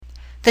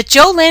The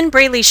JoLynn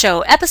Braley Show,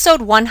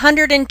 episode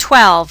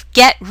 112,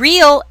 Get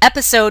Real,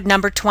 episode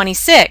number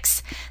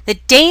 26, The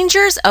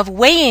Dangers of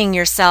Weighing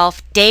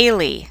Yourself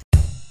Daily.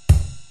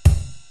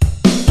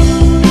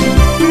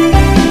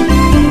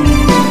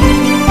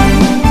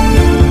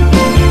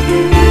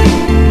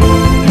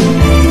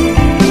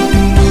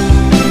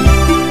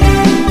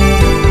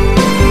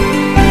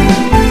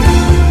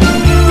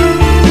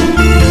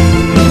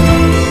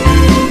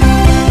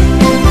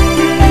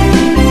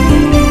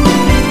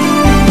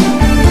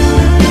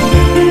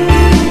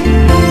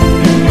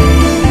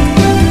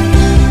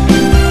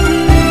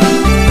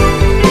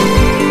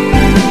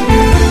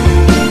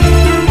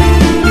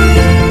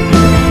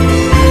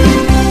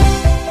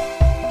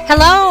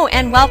 Hello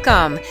and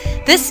welcome.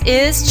 This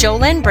is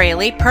JoLynn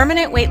Braley,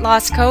 permanent weight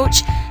loss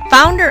coach,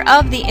 founder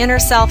of the Inner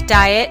Self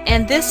Diet,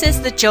 and this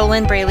is the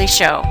JoLynn Braley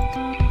Show.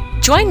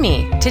 Join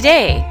me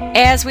today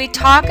as we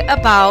talk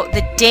about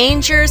the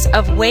dangers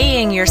of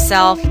weighing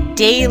yourself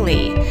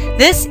daily.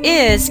 This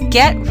is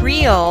Get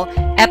Real,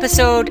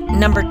 episode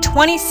number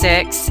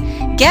 26.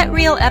 Get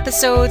Real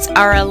episodes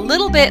are a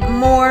little bit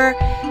more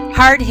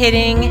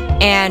hard-hitting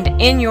and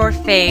in your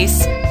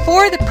face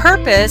for the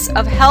purpose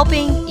of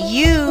helping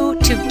you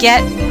to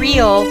get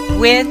real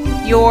with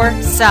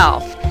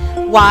yourself.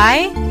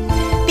 Why?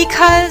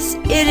 Because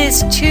it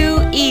is too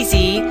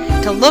easy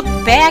to look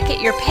back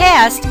at your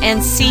past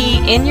and see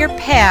in your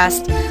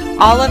past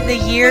all of the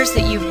years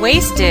that you've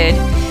wasted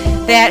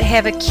that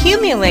have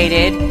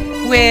accumulated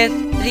with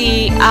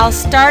the I'll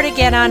start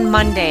again on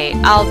Monday,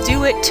 I'll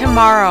do it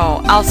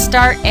tomorrow, I'll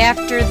start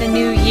after the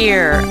new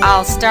year,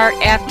 I'll start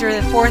after the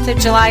 4th of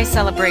July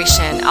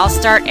celebration, I'll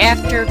start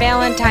after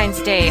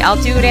Valentine's Day,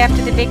 I'll do it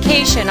after the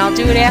vacation, I'll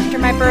do it after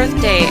my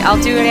birthday, I'll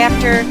do it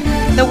after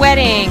the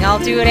wedding,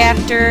 I'll do it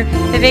after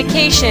the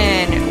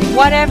vacation,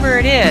 whatever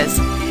it is.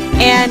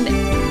 And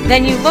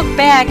then you look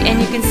back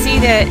and you can see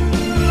that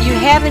you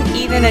haven't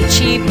even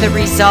achieved the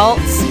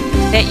results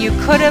that you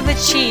could have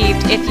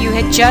achieved if you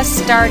had just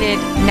started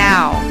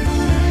now.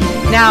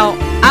 Now,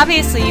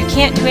 obviously you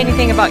can't do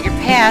anything about your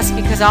past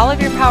because all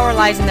of your power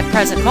lies in the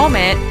present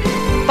moment,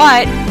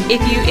 but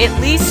if you at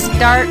least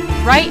start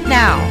right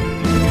now,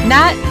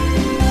 not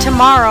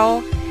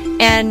tomorrow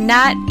and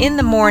not in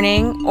the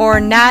morning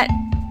or not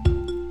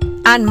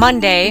on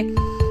Monday,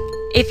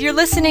 if you're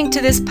listening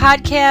to this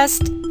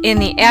podcast in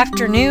the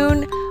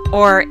afternoon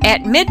or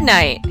at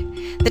midnight,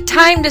 the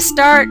time to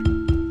start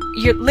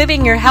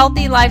living your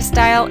healthy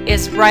lifestyle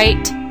is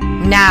right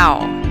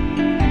now.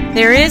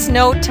 There is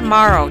no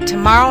tomorrow.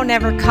 Tomorrow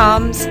never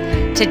comes.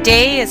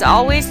 Today is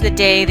always the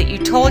day that you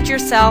told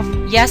yourself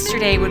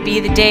yesterday would be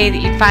the day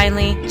that you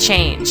finally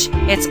change.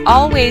 It's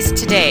always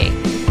today.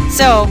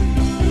 So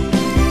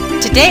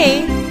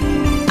today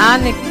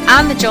on the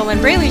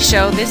JoLynn Braley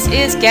Show, this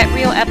is Get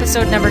Real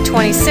episode number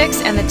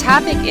 26, and the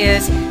topic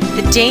is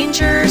the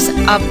dangers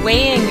of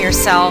weighing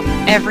yourself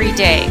every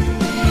day.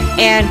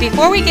 And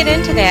before we get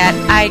into that,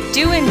 I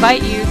do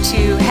invite you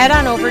to head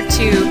on over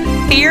to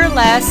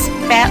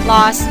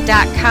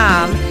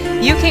fearlessfatloss.com.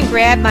 You can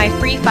grab my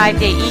free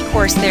 5-day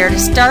e-course there to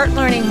start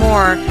learning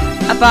more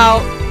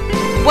about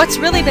what's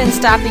really been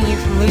stopping you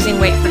from losing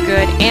weight for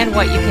good and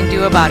what you can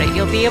do about it.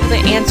 You'll be able to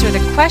answer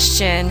the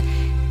question,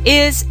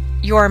 is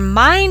your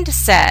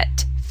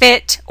mindset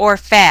fit or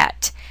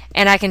fat?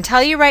 And I can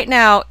tell you right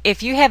now,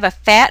 if you have a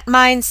fat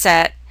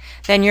mindset,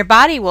 then your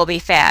body will be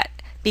fat,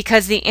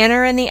 because the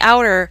inner and the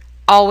outer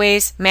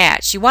always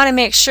match. You want to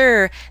make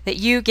sure that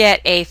you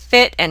get a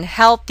fit and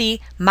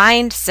healthy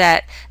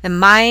mindset. The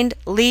mind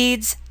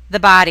leads the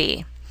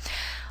body.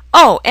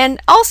 Oh, and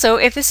also,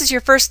 if this is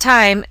your first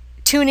time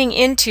tuning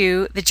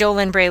into the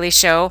JoLynn Braley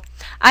Show,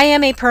 I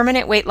am a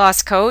permanent weight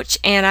loss coach,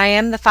 and I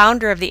am the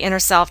founder of the Inner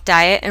Self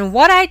Diet. And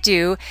what I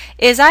do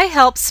is I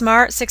help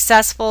smart,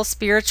 successful,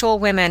 spiritual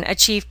women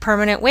achieve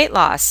permanent weight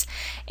loss.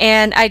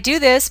 And I do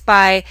this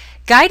by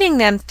guiding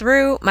them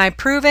through my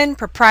proven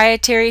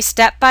proprietary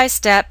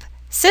step-by-step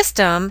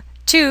system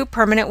to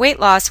permanent weight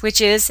loss,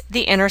 which is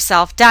the Inner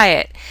Self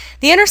Diet.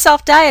 The Inner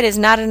Self Diet is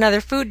not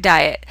another food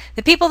diet.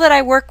 The people that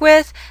I work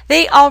with,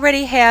 they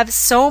already have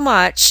so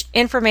much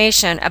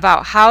information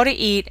about how to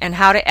eat and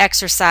how to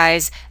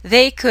exercise.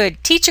 They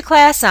could teach a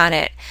class on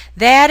it.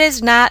 That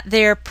is not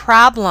their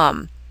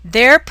problem.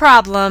 Their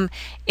problem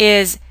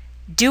is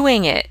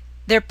doing it.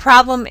 Their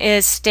problem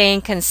is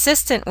staying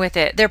consistent with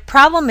it. Their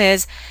problem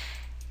is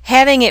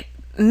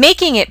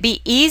making it be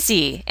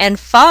easy and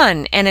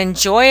fun and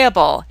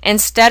enjoyable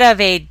instead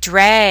of a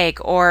drag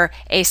or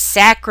a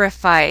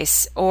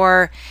sacrifice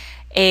or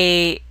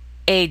a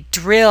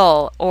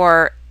drill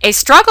or a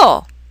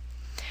struggle.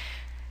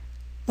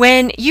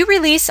 When you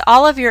release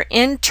all of your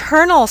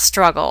internal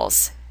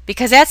struggles,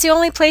 because that's the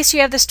only place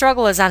you have the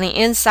struggle is on the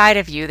inside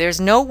of you.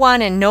 There's no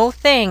one and no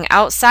thing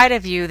outside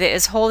of you that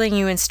is holding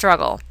you in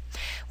struggle.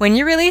 When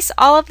you release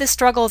all of the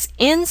struggles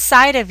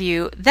inside of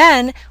you,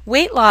 then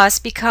weight loss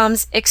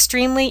becomes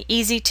extremely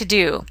easy to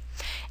do.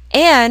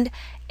 And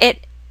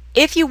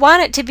if you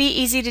want it to be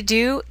easy to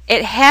do,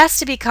 it has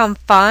to become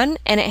fun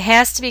and it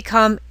has to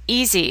become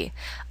easy.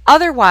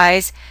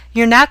 Otherwise,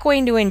 you're not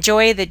going to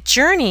enjoy the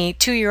journey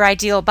to your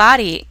ideal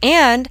body.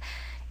 And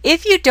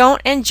if you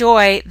don't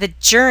enjoy the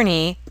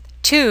journey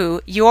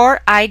to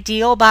your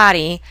ideal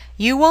body,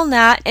 you will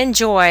not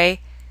enjoy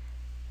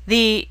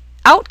the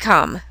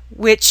outcome,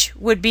 which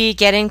would be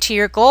getting to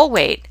your goal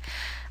weight.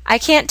 I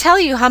can't tell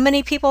you how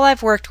many people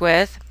I've worked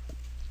with,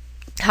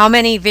 how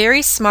many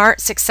very smart,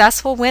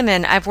 successful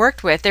women I've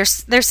worked with.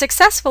 They're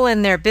successful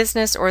in their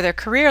business or their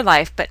career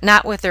life, but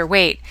not with their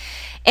weight.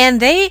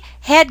 And they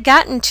had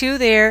gotten to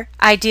their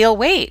ideal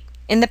weight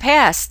in the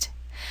past.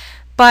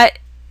 But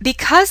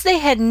because they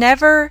had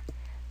never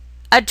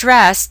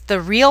addressed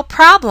the real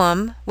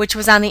problem, which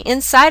was on the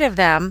inside of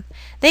them,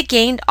 they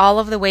gained all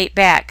of the weight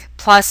back,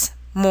 plus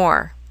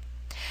more.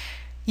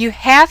 You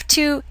have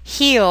to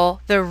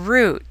heal the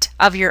root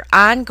of your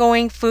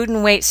ongoing food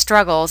and weight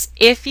struggles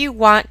if you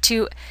want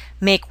to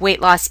make weight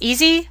loss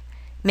easy,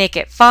 make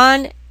it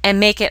fun, and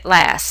make it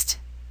last.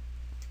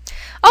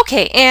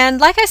 Okay,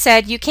 and like I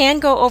said, you can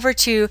go over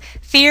to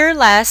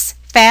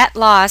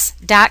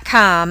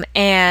fearlessfatloss.com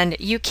and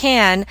you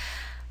can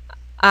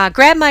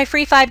grab my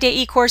free 5-day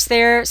e-course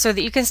there so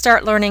that you can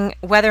start learning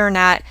whether or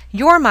not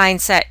your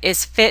mindset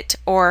is fit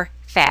or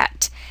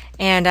fat.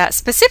 And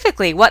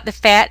specifically what the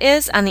fat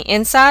is on the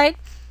inside,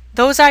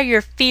 those are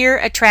your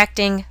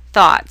fear-attracting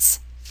thoughts.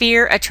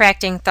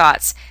 Fear-attracting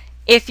thoughts.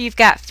 If you've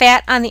got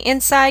fat on the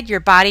inside, your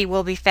body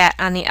will be fat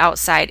on the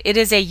outside. It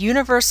is a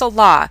universal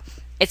law.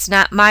 It's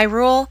not my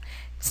rule.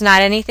 It's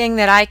not anything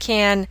that I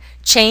can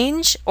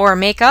change or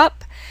make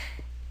up.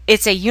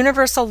 It's a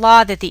universal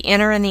law that the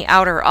inner and the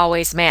outer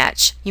always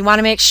match. You want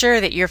to make sure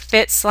that you're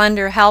fit,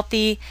 slender,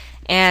 healthy,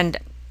 and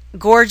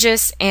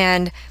gorgeous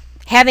and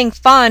having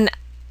fun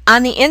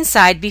on the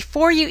inside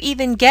before you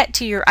even get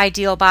to your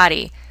ideal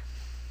body.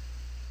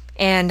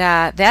 And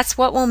that's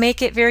what will make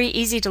it very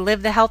easy to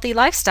live the healthy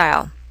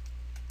lifestyle.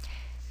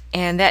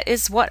 And that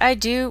is what I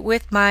do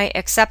with my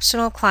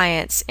exceptional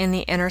clients in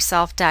the Inner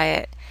Self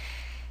Diet.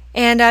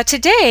 And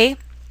today,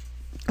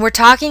 we're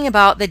talking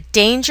about the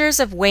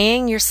dangers of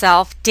weighing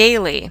yourself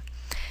daily.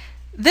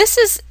 This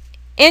is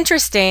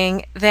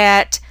interesting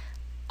that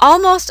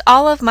almost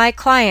all of my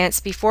clients,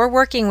 before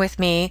working with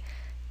me,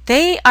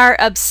 they are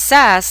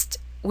obsessed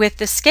with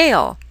the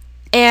scale.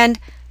 And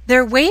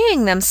they're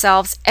weighing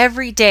themselves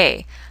every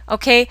day.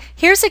 Okay,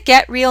 here's a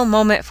get real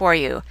moment for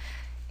you.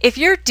 If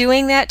you're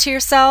doing that to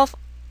yourself,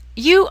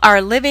 you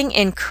are living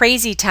in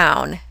crazy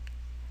town.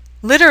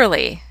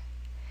 Literally.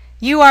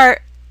 You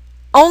are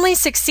only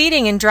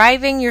succeeding in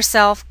driving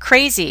yourself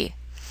crazy.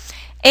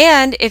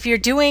 And if you're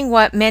doing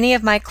what many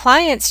of my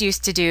clients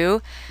used to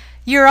do,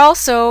 you're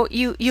also,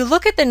 you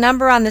look at the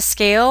number on the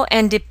scale,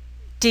 and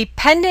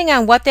depending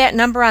on what that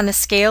number on the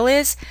scale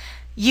is,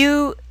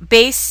 you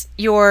base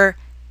your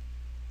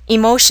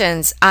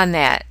emotions on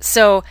that.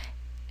 So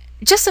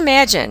just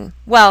imagine,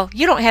 well,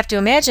 you don't have to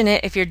imagine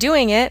it if you're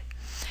doing it.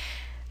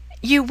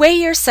 You weigh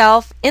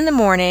yourself in the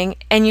morning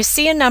and you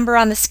see a number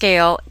on the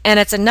scale and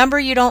it's a number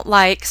you don't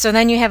like, so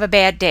then you have a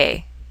bad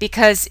day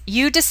because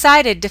you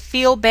decided to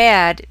feel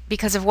bad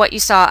because of what you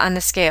saw on the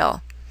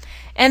scale.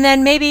 And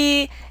then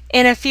maybe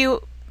in a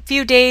few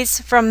days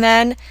from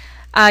then,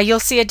 you'll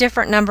see a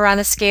different number on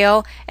the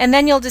scale, and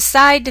then you'll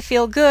decide to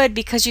feel good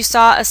because you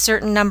saw a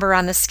certain number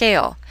on the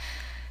scale.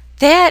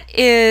 That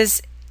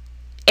is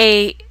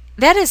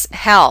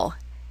hell.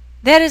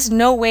 That is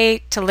no way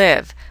to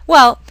live.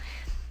 Well,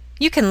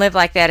 you can live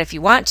like that if you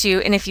want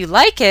to, and if you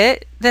like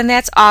it, then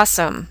that's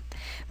awesome.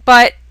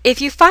 But if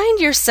you find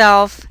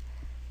yourself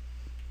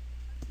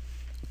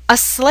a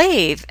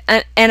slave,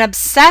 an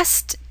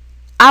obsessed,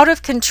 out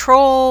of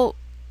control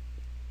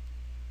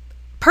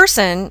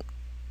person,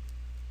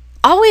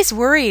 always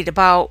worried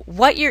about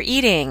what you're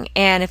eating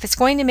and if it's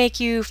going to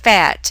make you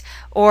fat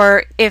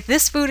or if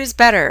this food is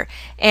better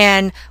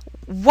and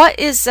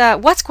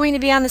what's going to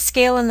be on the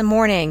scale in the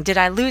morning, did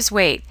I lose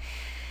weight?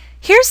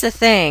 Here's the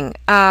thing.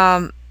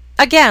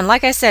 Again,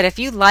 like I said, if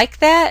you like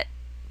that,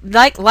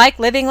 like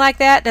living like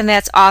that, then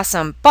that's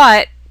awesome.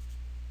 But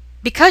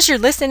because you're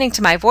listening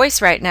to my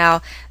voice right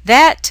now,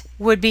 that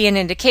would be an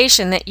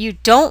indication that you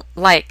don't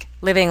like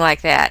living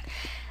like that.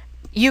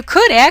 You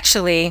could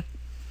actually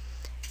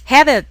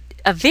have a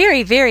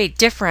very, very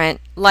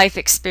different life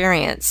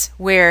experience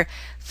where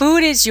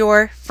food is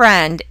your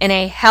friend in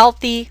a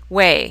healthy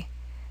way,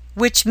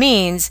 which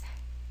means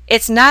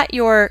it's not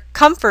your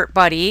comfort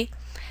buddy,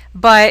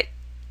 but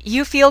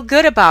you feel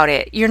good about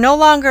it. You're no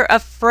longer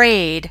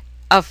afraid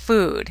of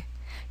food.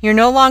 You're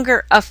no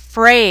longer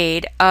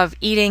afraid of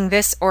eating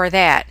this or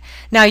that.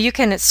 Now, you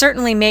can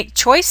certainly make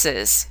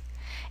choices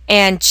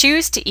and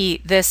choose to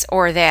eat this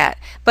or that,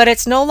 but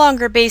it's no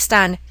longer based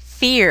on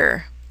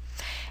fear.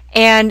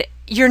 And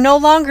you're no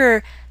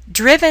longer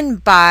driven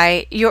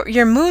by,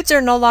 your moods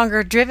are no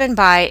longer driven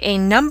by a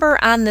number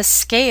on the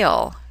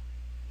scale.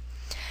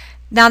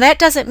 Now, that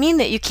doesn't mean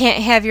that you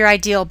can't have your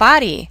ideal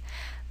body,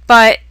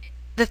 but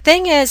the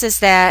thing is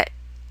that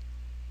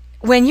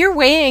when you're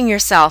weighing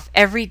yourself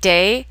every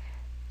day,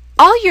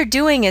 all you're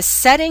doing is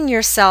setting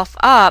yourself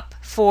up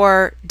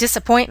for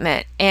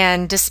disappointment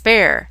and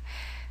despair.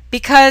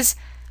 Because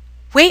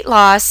Weight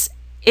loss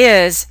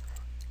is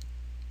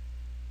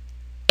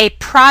a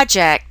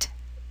project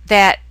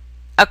that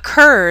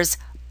occurs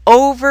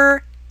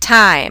over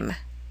time.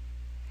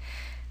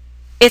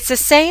 It's the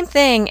same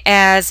thing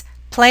as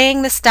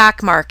playing the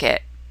stock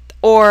market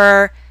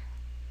or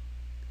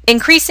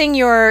increasing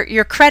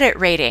your credit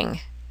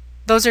rating.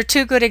 Those are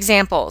two good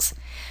examples.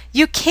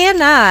 You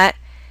cannot,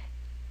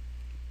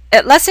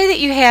 let's say that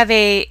you have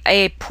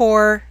a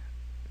poor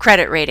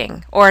credit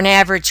rating or an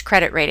average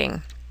credit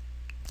rating,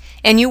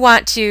 and you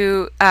want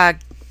to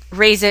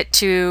raise it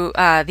to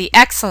the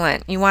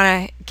excellent. You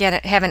want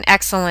to have an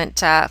excellent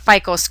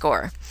FICO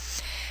score.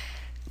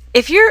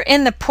 If you're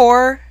in the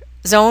poor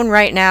zone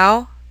right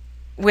now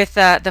with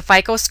the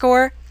FICO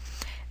score,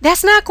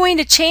 that's not going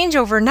to change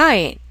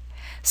overnight.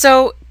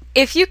 So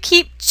if you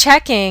keep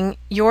checking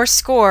your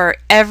score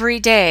every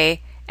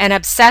day and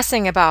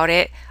obsessing about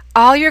it,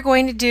 all you're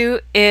going to do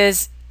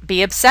is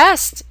be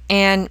obsessed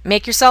and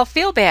make yourself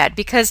feel bad,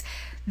 because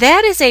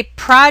that is a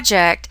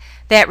project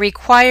that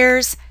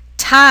requires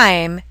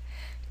time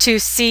to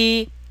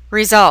see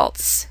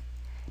results.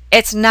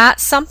 It's not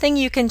something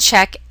you can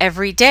check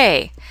every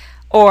day,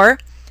 or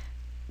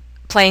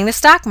playing the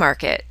stock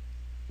market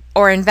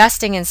or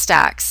investing in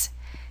stocks.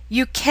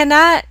 You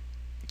cannot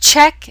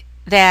check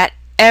that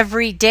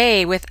every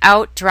day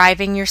without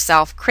driving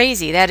yourself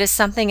crazy. That is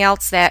something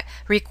else that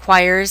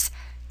requires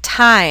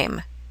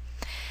time.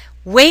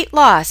 Weight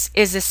loss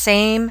is the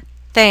same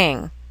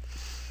thing.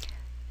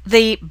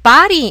 The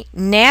body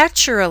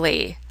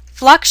naturally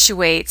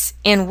fluctuates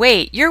in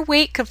weight. Your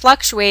weight could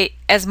fluctuate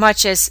as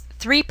much as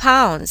 3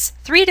 pounds,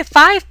 3 to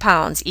 5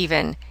 pounds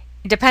even,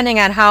 depending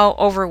on how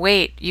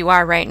overweight you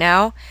are right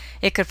now.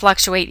 It could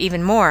fluctuate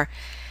even more.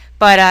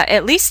 But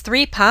at least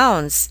 3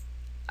 pounds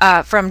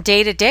from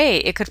day to day,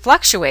 it could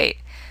fluctuate.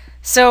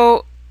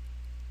 So,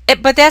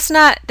 but that's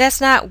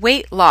not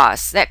weight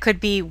loss. That could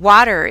be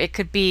water. It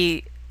could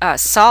be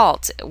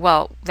salt.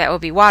 Well, that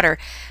would be water.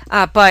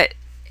 But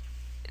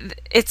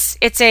it's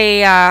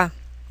a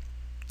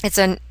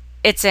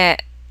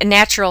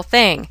natural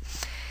thing.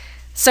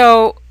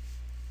 So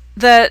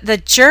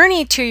the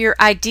journey to your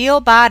ideal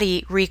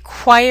body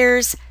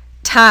requires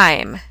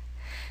time.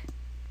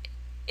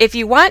 If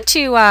you want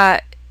to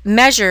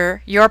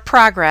measure your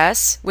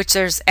progress, which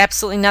there's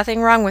absolutely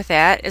nothing wrong with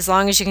that, as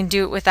long as you can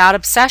do it without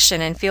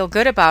obsession and feel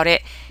good about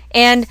it,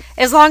 and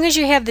as long as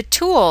you have the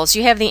tools,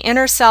 you have the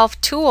inner self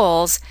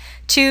tools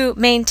to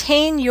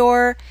maintain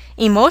your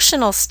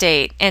emotional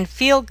state and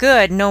feel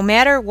good no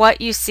matter what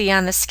you see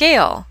on the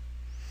scale.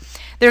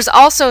 There's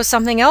also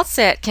something else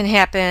that can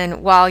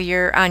happen while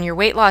you're on your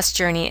weight loss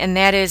journey, and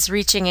that is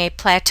reaching a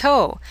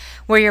plateau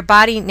where your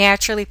body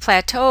naturally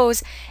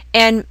plateaus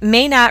and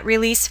may not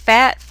release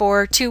fat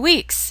for 2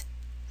 weeks.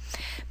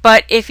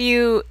 But if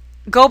you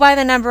go by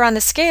the number on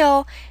the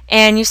scale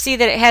and you see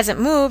that it hasn't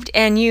moved,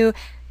 and you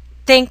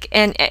think,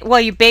 and well,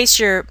 you base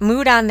your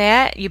mood on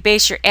that, you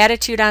base your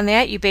attitude on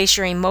that, you base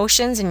your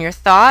emotions and your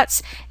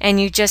thoughts, and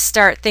you just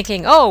start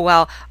thinking, oh,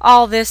 well,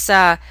 all this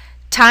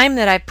time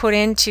that I put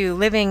into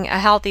living a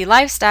healthy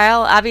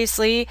lifestyle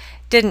obviously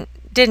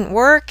didn't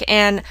work,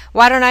 and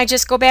why don't I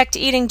just go back to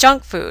eating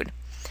junk food?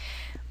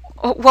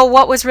 Well,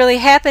 what was really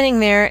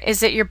happening there is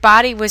that your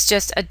body was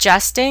just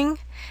adjusting,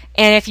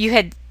 and if you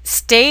had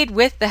stayed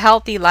with the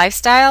healthy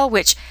lifestyle,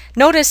 which,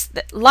 notice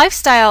that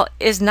lifestyle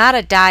is not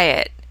a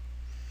diet.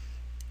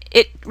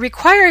 It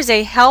requires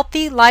a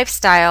healthy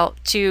lifestyle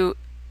to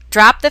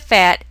drop the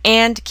fat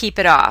and keep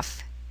it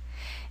off.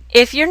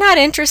 If you're not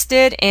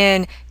interested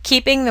in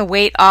keeping the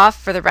weight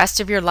off for the rest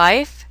of your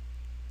life,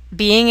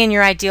 being in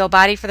your ideal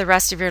body for the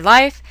rest of your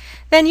life,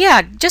 then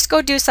yeah, just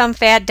go do some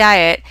fad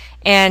diet,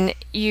 and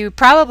you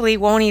probably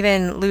won't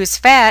even lose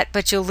fat,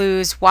 but you'll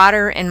lose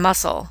water and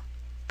muscle.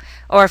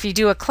 Or if you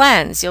do a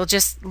cleanse, you'll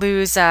just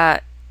lose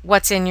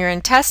what's in your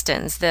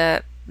intestines,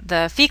 the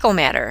fecal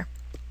matter.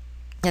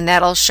 And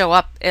that'll show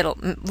up, it'll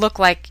look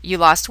like you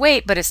lost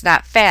weight, but it's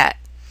not fat.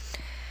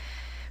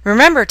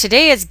 Remember,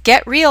 today is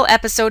Get Real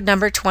episode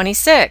number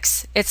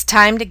 26. It's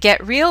time to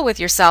get real with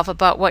yourself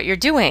about what you're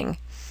doing.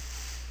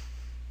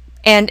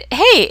 And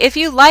hey, if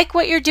you like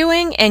what you're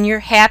doing and you're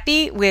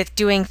happy with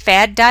doing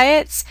fad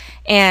diets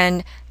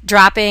and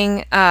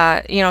dropping,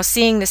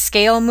 seeing the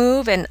scale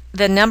move and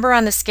the number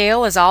on the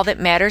scale is all that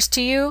matters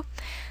to you,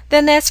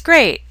 then that's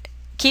great.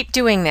 Keep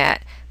doing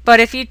that. But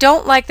if you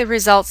don't like the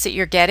results that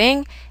you're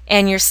getting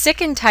and you're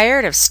sick and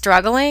tired of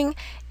struggling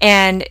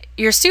and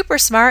you're super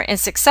smart and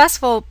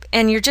successful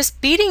and you're just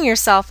beating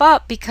yourself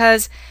up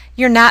because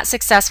you're not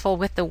successful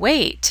with the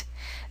weight,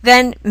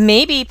 then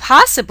maybe,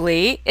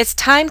 possibly, it's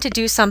time to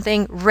do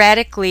something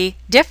radically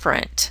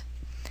different.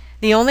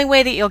 The only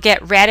way that you'll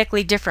get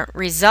radically different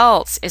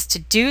results is to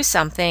do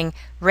something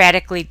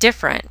radically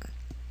different.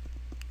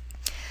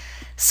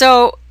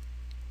 So,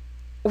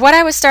 what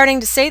I was starting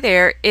to say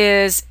there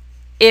is,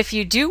 if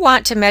you do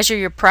want to measure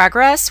your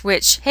progress,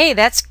 which, hey,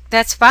 that's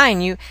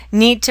fine. You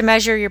need to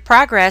measure your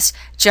progress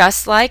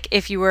just like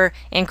if you were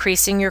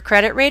increasing your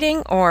credit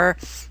rating, or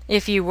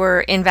if you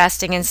were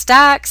investing in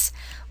stocks,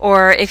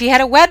 Or if you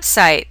had a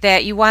website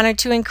that you wanted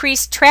to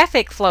increase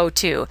traffic flow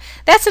to,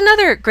 that's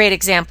another great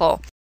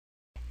example.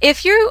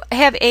 If you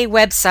have a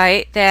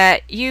website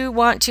that you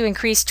want to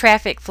increase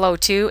traffic flow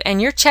to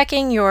and you're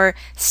checking your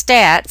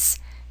stats,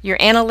 your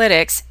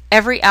analytics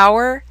every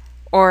hour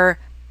or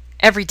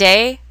every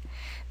day,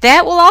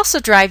 that will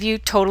also drive you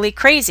totally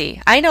crazy.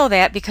 I know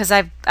that because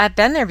I've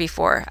been there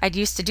before. I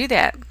used to do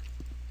that.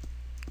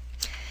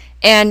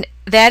 And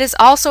that is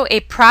also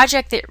a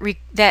project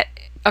that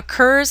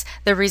occurs,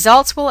 the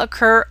results will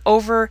occur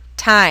over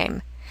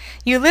time.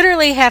 You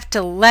literally have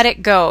to let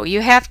it go.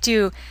 You have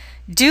to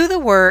do the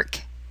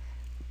work,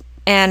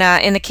 and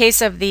in the case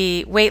of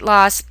the weight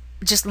loss,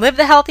 just live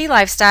the healthy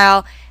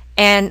lifestyle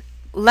and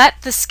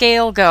let the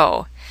scale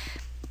go.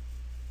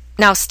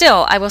 Now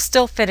I will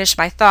still finish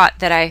my thought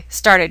that I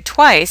started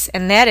twice,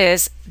 and that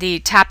is the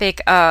topic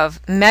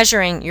of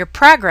measuring your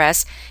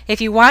progress.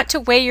 If you want to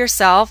weigh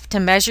yourself, to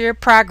measure your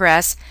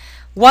progress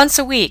once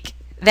a week,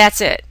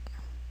 that's it.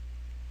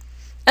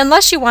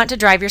 Unless you want to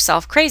drive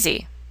yourself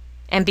crazy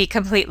and be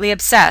completely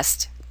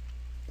obsessed.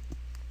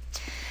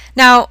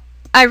 Now,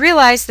 I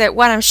realize that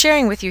what I'm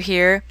sharing with you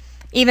here,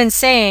 even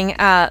saying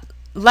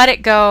let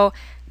it go,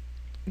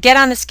 get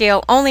on the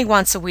scale only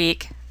once a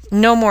week,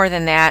 no more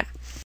than that,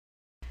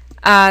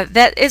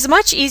 that is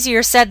much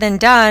easier said than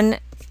done,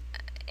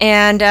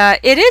 and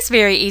it is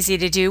very easy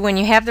to do when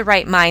you have the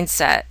right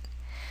mindset.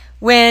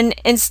 When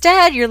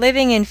instead you're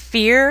living in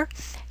fear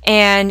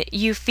and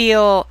you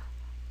feel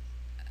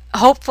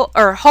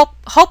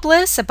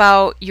hopeless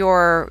about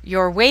your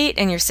weight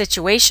and your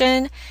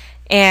situation,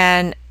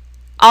 and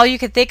all you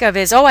can think of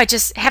is, I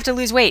just have to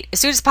lose weight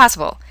as soon as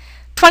possible.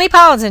 20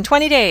 pounds in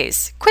 20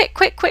 days. Quick.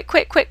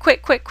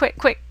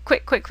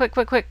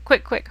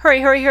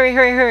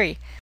 Hurry.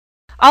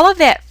 All of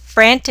that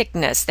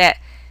franticness, that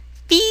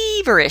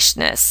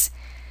feverishness.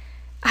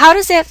 How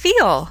does that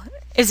feel?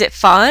 Is it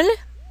fun?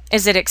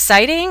 Is it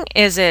exciting?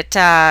 Is it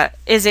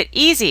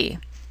easy?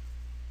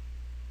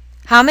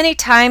 How many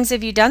times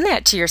have you done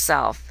that to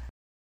yourself?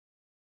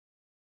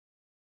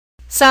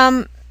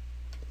 Some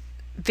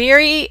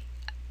very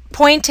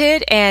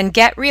pointed and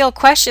get real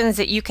questions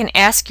that you can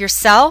ask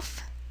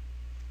yourself.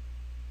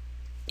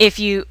 If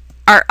you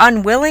are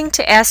unwilling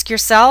to ask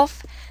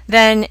yourself,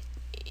 then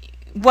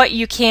what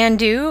you can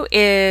do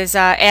is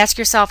ask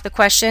yourself the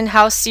question,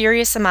 how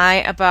serious am I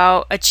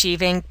about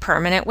achieving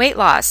permanent weight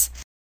loss?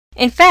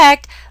 In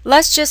fact,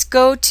 let's just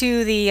go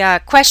to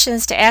the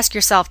questions to ask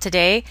yourself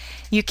today.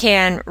 You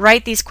can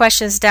write these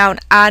questions down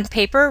on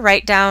paper,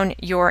 write down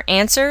your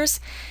answers.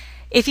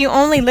 If you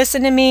only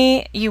listen to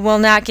me, you will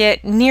not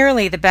get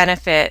nearly the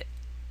benefit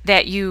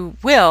that you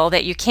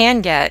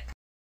can get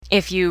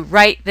if you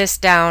write this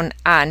down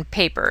on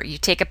paper. You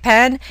take a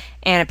pen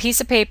and a piece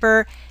of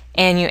paper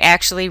and you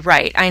actually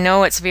write. I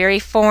know it's very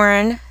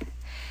foreign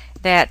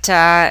that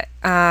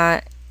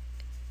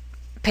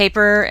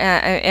paper,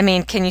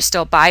 can you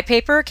still buy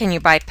paper? Can you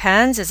buy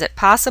pens? Is it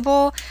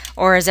possible?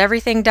 Or is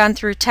everything done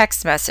through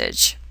text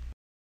message?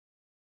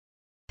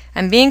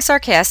 I'm being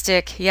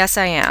sarcastic. Yes,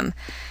 I am.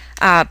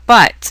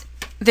 But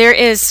there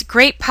is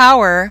great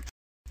power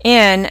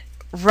in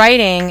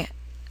writing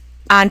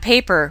on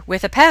paper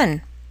with a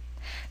pen.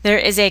 There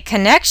is a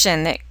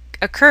connection that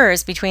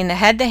occurs between the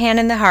head, the hand,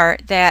 and the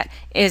heart that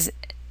is,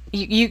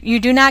 you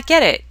do not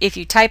get it if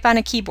you type on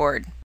a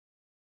keyboard.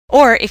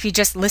 Or if you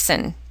just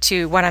listen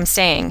to what I'm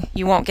saying,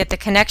 you won't get the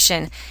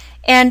connection.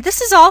 And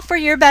this is all for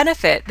your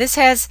benefit. This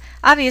has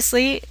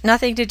obviously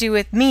nothing to do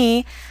with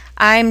me.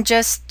 I'm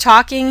just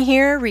talking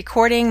here,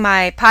 recording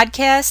my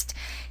podcast,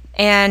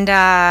 and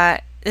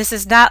this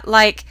is not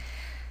like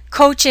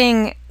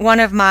coaching one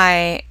of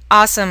my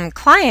awesome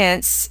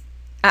clients.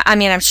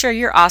 I'm sure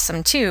you're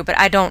awesome too, but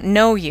I don't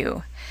know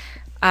you.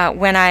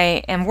 When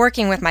I am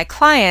working with my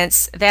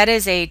clients, that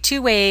is a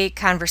two-way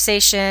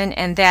conversation,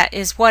 and that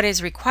is what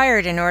is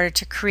required in order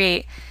to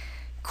create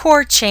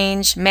core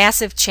change,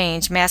 massive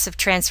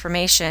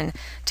transformation,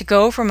 to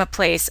go from a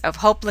place of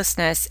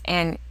hopelessness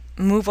and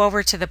move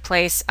over to the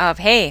place of,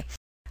 hey,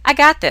 I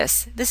got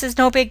this. This is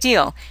no big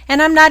deal.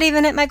 And I'm not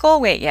even at my goal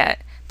weight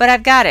yet, but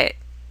I've got it.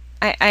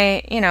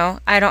 I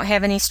don't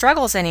have any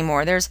struggles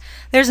anymore. There's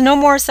no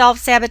more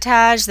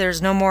self-sabotage.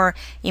 There's no more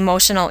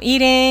emotional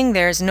eating.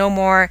 There's no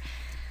more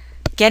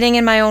getting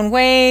in my own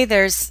way.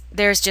 There's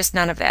just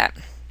none of that.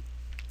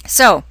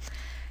 So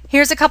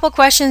here's a couple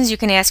questions you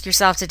can ask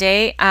yourself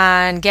today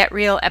on Get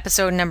Real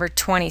episode number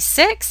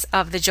 26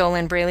 of the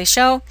JoLynn Braley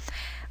Show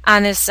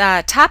on this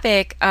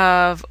topic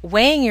of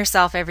weighing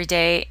yourself every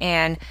day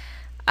and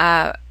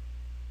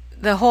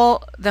the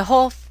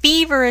whole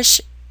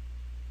feverish,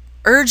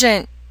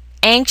 urgent,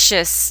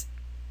 anxious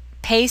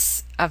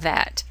pace of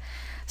that.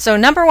 So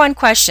number one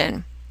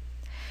question,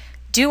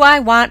 do I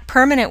want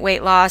permanent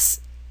weight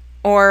loss,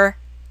 or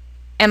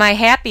am I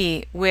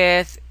happy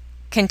with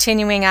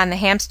continuing on the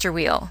hamster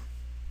wheel?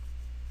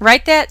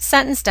 Write that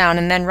sentence down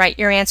and then write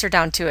your answer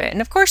down to it. And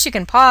of course you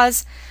can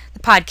pause the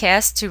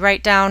podcast to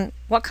write down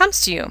what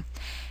comes to you.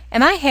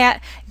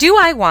 Do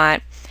I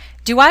want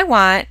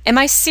Am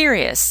I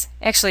serious?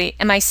 Actually,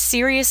 am I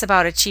serious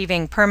about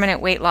achieving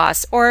permanent weight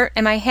loss, or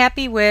am I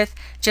happy with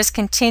just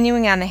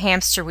continuing on the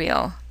hamster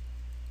wheel?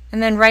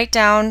 And then write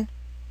down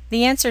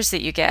the answers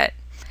that you get.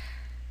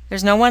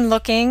 There's no one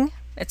looking.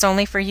 It's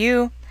only for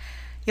you.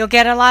 You'll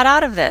get a lot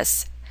out of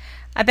this.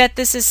 I bet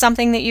this is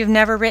something that you've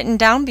never written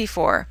down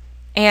before.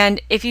 And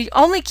if you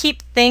only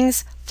keep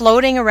things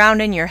floating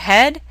around in your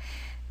head,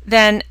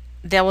 then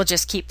they will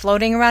just keep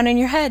floating around in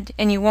your head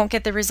and you won't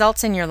get the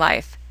results in your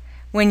life.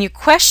 When you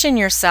question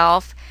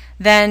yourself,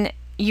 then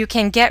you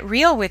can get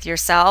real with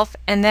yourself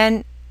and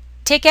then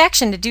take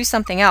action to do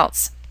something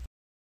else.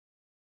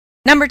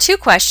 Number 2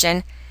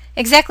 question,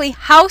 exactly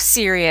how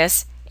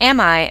serious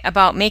am I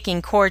about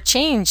making core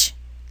change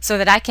so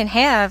that I can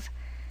have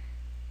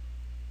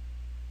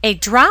a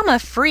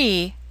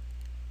drama-free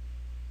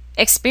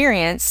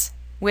experience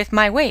with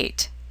my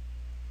weight?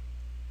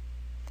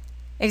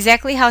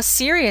 Exactly how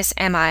serious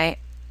am I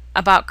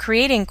about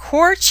creating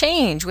core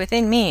change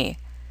within me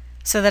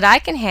so that I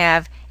can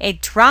have a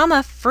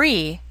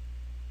drama-free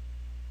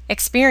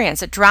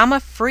experience, a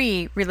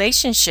drama-free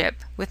relationship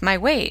with my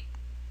weight?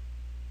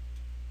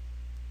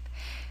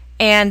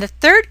 And the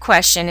third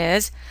question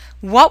is,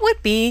 what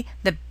would be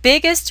the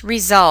biggest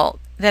result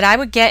that I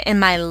would get in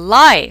my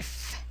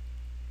life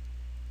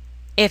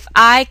if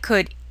I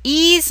could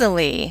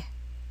easily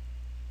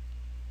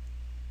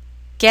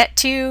get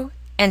to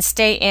and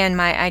stay in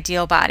my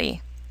ideal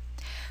body?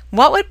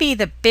 What would be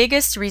the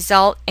biggest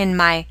result in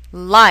my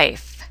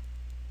life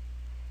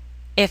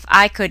if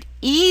I could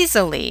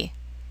easily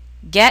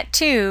get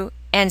to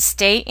and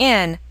stay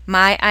in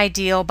my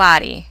ideal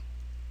body?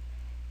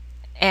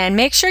 And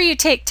make sure you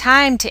take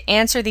time to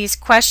answer these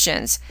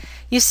questions.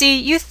 You see,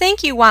 you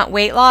think you want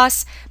weight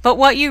loss, but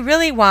what you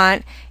really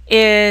want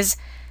is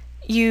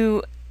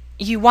you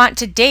want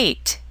to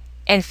date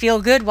and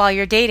feel good while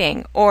you're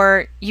dating,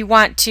 or you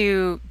want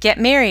to get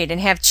married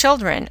and have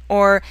children,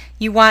 or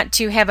you want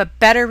to have a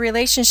better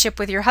relationship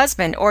with your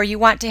husband, or you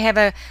want to have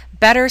a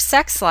better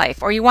sex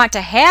life, or you want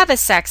to have a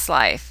sex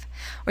life,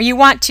 or you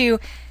want to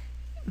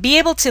be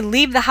able to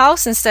leave the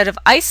house instead of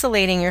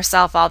isolating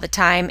yourself all the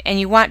time, and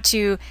you want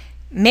to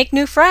make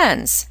new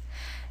friends.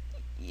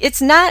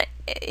 It's not,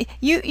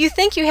 you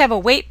think you have a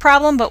weight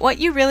problem, but what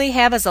you really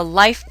have is a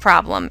life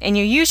problem, and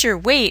you use your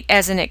weight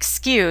as an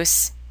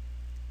excuse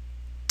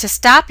to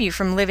stop you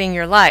from living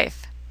your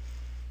life.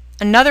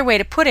 Another way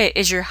to put it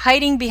is you're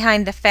hiding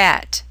behind the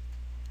fat.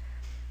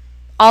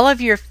 All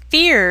of your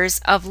fears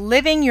of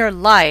living your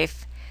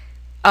life,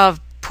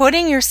 of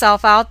putting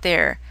yourself out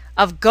there,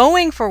 of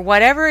going for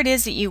whatever it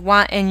is that you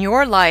want in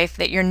your life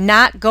that you're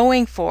not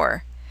going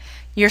for.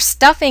 You're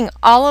stuffing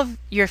all of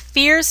your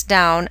fears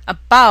down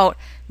about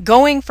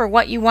going for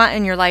what you want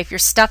in your life. You're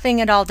stuffing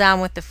it all down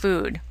with the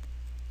food.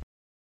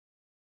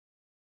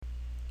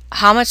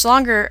 How much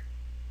longer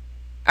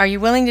are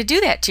you willing to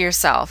do that to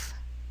yourself?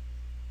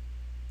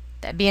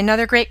 That'd be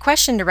another great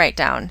question to write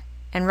down,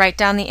 and write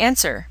down the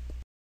answer.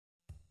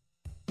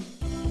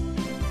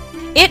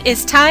 It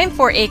is time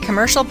for a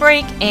commercial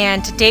break,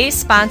 and today's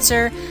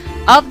sponsor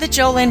of the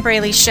JoLynn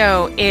Braley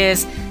Show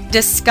is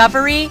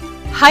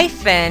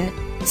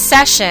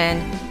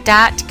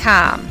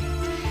Discovery-Session.com.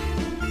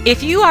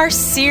 If you are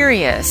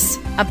serious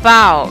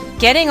about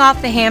getting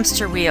off the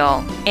hamster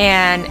wheel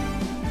and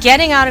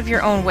getting out of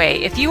your own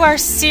way, if you are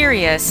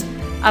serious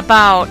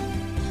about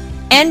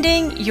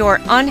ending your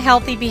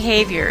unhealthy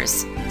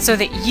behaviors so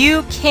that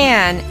you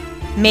can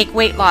make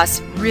weight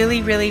loss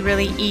really, really,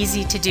 really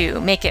easy to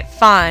do, make it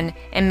fun,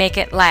 and make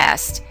it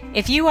last.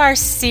 If you are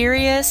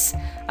serious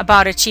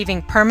about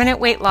achieving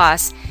permanent weight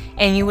loss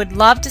and you would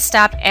love to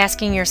stop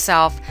asking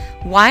yourself,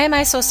 why am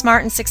I so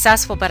smart and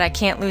successful but I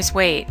can't lose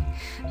weight?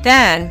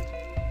 Then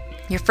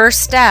your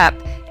first step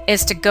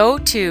is to go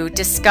to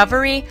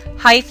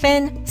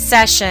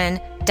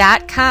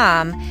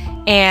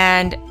Discovery-Session.com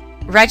and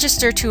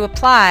register to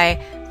apply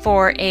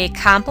for a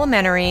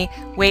complimentary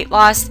weight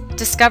loss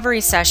discovery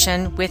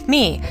session with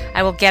me.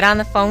 I will get on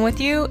the phone with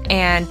you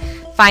and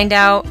find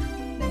out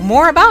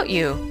more about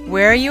you.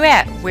 Where are you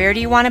at? Where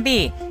do you want to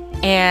be?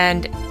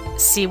 And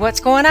see what's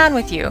going on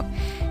with you.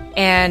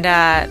 And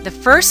the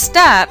first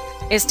step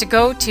is to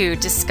go to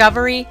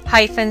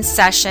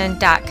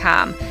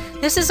Discovery-Session.com.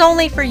 This is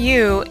only for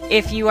you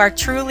if you are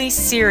truly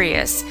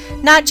serious,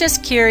 not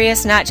just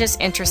curious, not just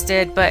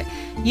interested, but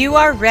you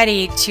are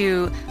ready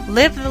to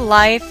live the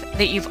life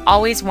that you've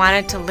always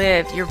wanted to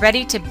live. You're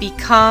ready to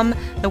become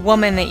the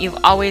woman that you've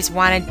always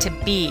wanted to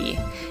be.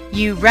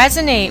 You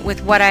resonate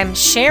with what I'm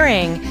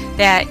sharing,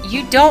 that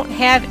you don't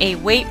have a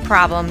weight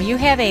problem, you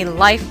have a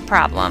life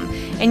problem.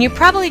 And you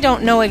probably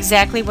don't know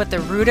exactly what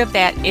the root of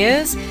that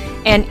is.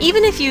 And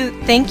even if you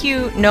think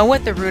you know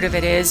what the root of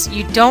it is,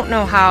 you don't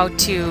know how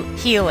to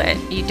heal it.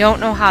 You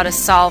don't know how to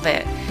solve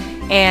it.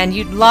 And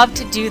you'd love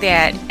to do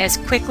that as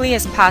quickly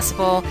as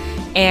possible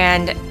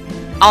and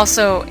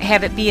also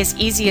have it be as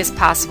easy as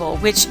possible,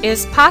 which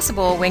is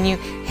possible when you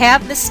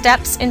have the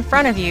steps in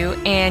front of you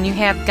and you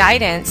have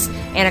guidance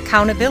and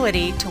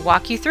accountability to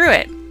walk you through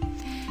it.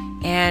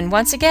 And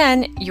once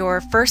again,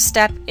 your first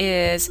step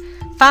is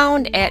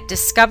found at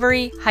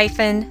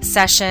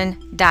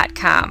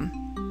discovery-session.com.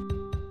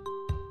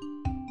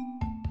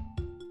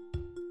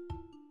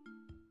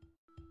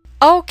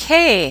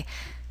 Okay,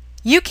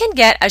 you can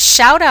get a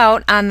shout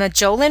out on the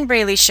JoLynn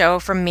Braley Show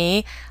from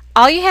me.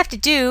 All you have to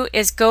do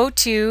is go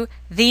to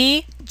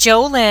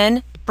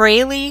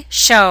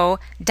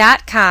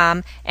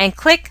thejolynnbraleyshow.com and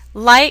click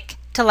like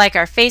to like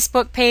our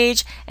Facebook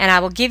page, and I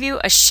will give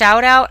you a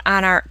shout out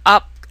on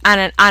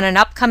an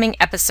upcoming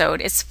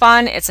episode. It's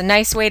fun. It's a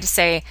nice way to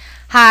say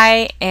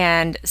hi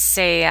and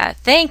say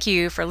thank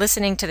you for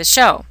listening to the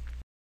show.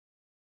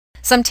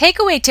 Some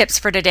takeaway tips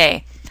for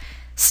today.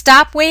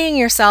 Stop weighing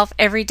yourself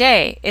every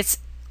day. It's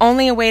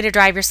only a way to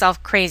drive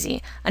yourself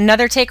crazy.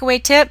 Another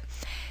takeaway tip,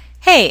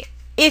 hey,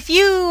 if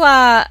you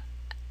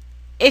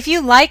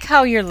like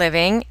how you're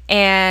living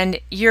and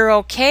you're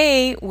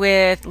okay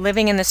with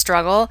living in the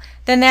struggle,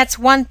 then that's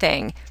one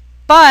thing.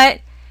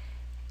 But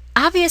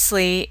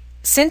obviously,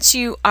 since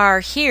you are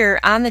here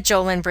on the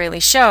JoLynn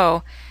Braley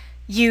Show,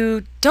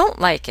 you don't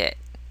like it.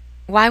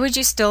 Why would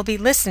you still be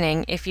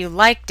listening if you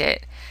liked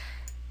it?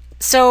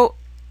 So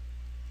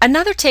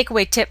another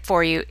takeaway tip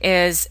for you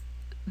is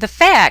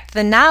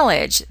the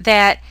knowledge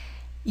that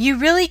you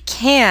really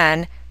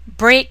can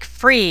break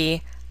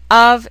free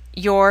of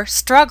your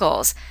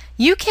struggles.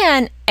 You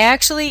can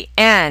actually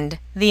end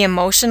the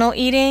emotional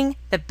eating,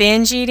 the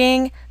binge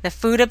eating, the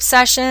food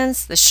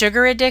obsessions, the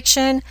sugar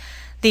addiction,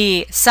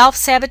 the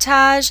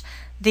self-sabotage,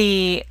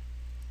 the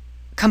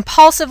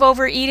compulsive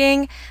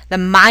overeating, the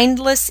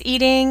mindless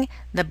eating,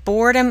 the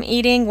boredom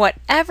eating,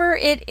 whatever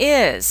it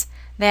is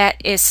that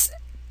is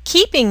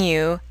keeping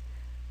you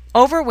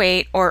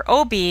overweight or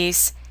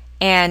obese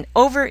and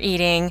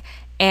overeating,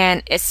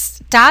 and it's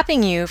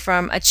stopping you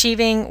from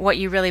achieving what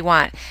you really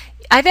want.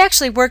 I've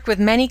actually worked with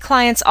many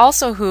clients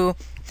also who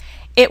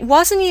it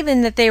wasn't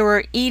even that they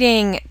were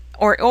eating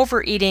or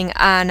overeating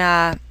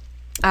on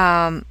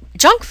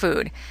junk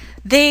food.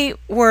 They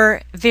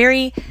were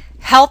very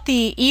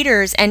healthy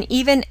eaters and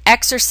even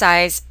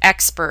exercise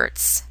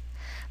experts,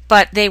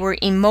 but they were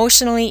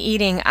emotionally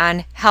eating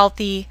on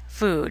healthy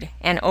food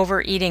and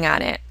overeating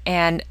on it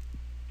and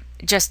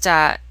just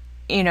out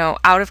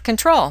of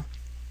control.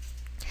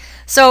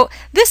 So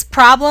this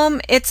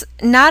problem, it's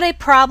not a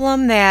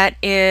problem that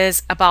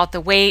is about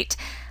the weight.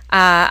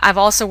 I've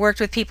also worked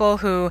with people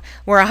who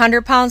were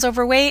 100 pounds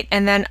overweight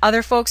and then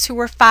other folks who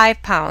were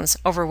 5 pounds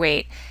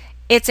overweight.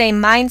 It's a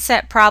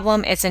mindset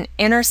problem. It's an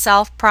inner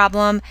self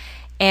problem.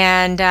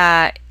 And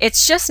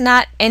it's just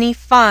not any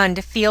fun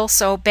to feel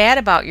so bad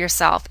about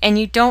yourself. And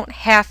you don't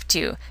have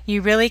to.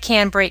 You really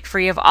can break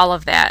free of all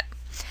of that.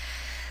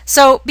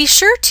 So be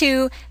sure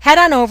to head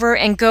on over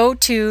and go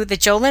to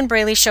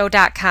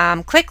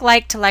thejolynnbraleyshow.com. Click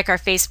like to like our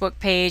Facebook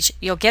page.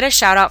 You'll get a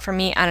shout out from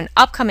me on an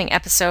upcoming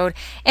episode.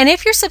 And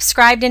if you're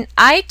subscribed in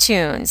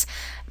iTunes,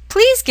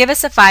 please give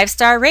us a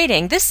 5-star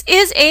rating. This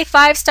is a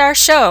 5-star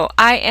show.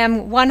 I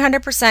am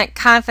 100%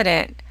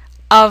 confident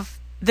of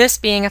this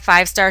being a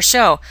 5-star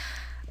show.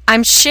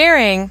 I'm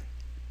sharing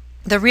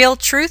the real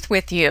truth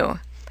with you.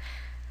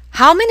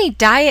 How many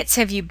diets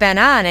have you been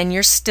on and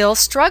you're still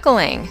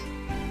struggling?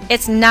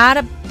 It's not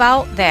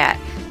about that.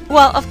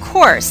 Well, of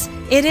course,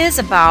 it is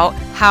about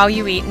how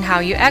you eat and how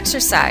you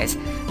exercise,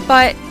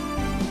 but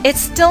it's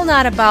still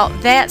not about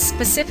that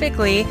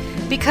specifically,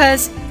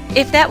 because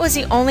if that was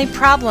the only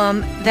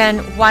problem, then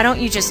why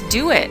don't you just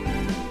do it?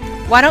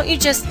 Why don't you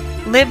just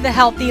live the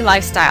healthy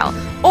lifestyle?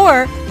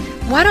 Or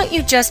why don't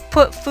you just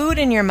put food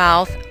in your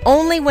mouth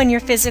only when you're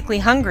physically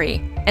hungry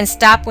and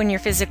stop when you're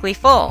physically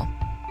full?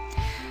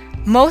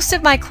 Most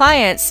of my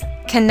clients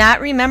cannot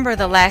remember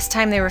the last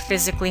time they were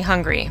physically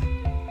hungry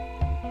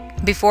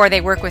before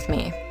they work with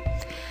me.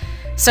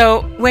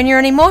 So when you're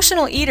an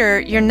emotional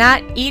eater, you're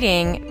not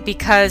eating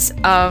because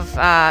of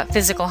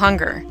physical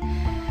hunger.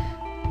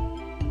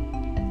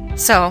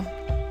 So,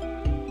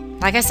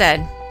 like I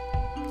said,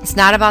 it's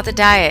not about the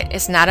diet.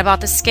 It's not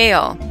about the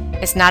scale.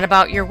 It's not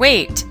about your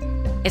weight.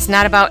 It's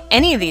not about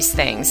any of these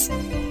things.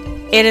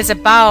 It is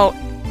about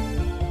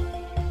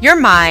your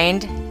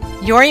mind,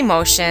 your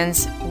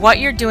emotions, what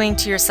you're doing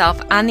to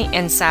yourself on the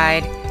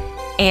inside,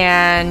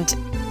 and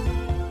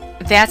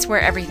that's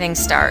where everything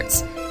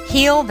starts.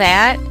 Heal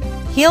that.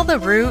 Heal the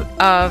root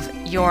of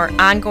your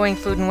ongoing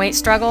food and weight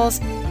struggles,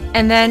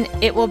 and then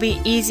it will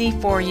be easy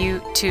for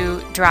you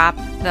to drop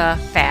the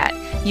fat.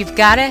 You've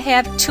got to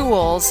have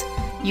tools.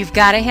 You've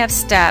got to have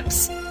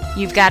steps.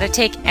 You've got to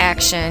take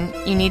action.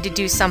 You need to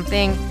do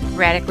something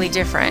radically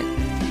different.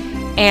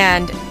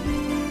 And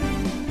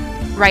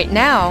right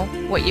now,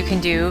 what you can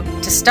do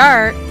to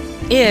start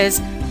is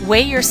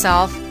weigh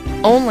yourself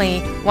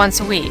only once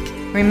a week.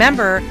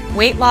 Remember,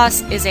 weight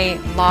loss is a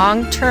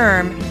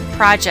long-term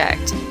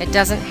project. It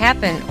doesn't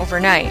happen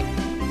overnight.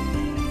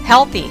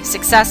 Healthy,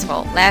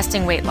 successful,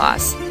 lasting weight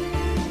loss.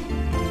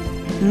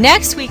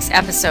 Next week's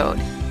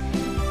episode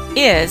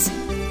is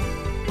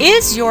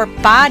your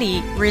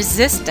body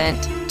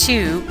resistant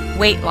to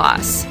weight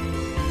loss?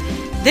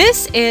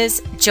 This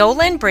is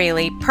JoLynn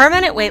Braley,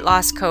 permanent weight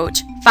loss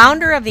coach,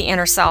 founder of the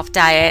Inner Self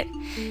Diet.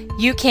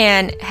 you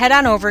can head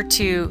on over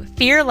to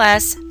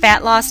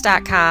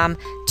fearlessfatloss.com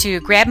to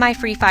grab my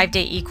free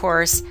 5-day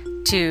e-course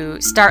to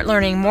start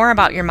learning more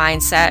about your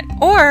mindset.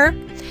 Or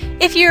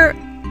if you're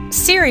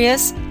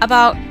serious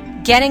about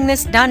getting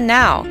this done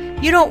now,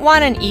 you don't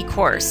want an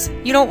e-course,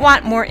 you don't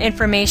want more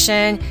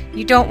information,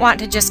 you don't want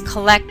to just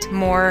collect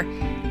more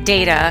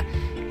data,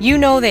 you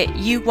know that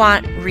you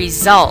want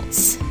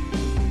results.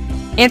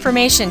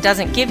 Information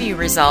doesn't give you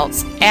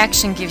results,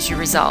 action gives you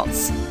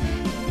results.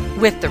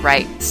 With the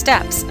right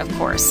steps, of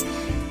course.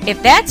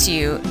 If that's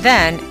you,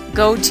 then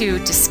go to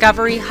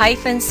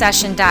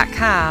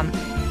discovery-session.com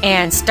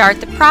and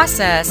start the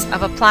process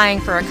of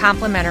applying for a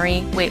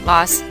complimentary weight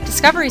loss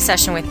discovery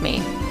session with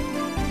me.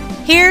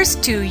 Here's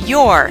to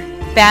your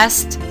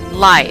best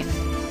life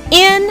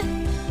in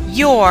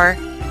your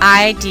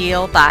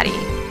ideal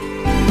body.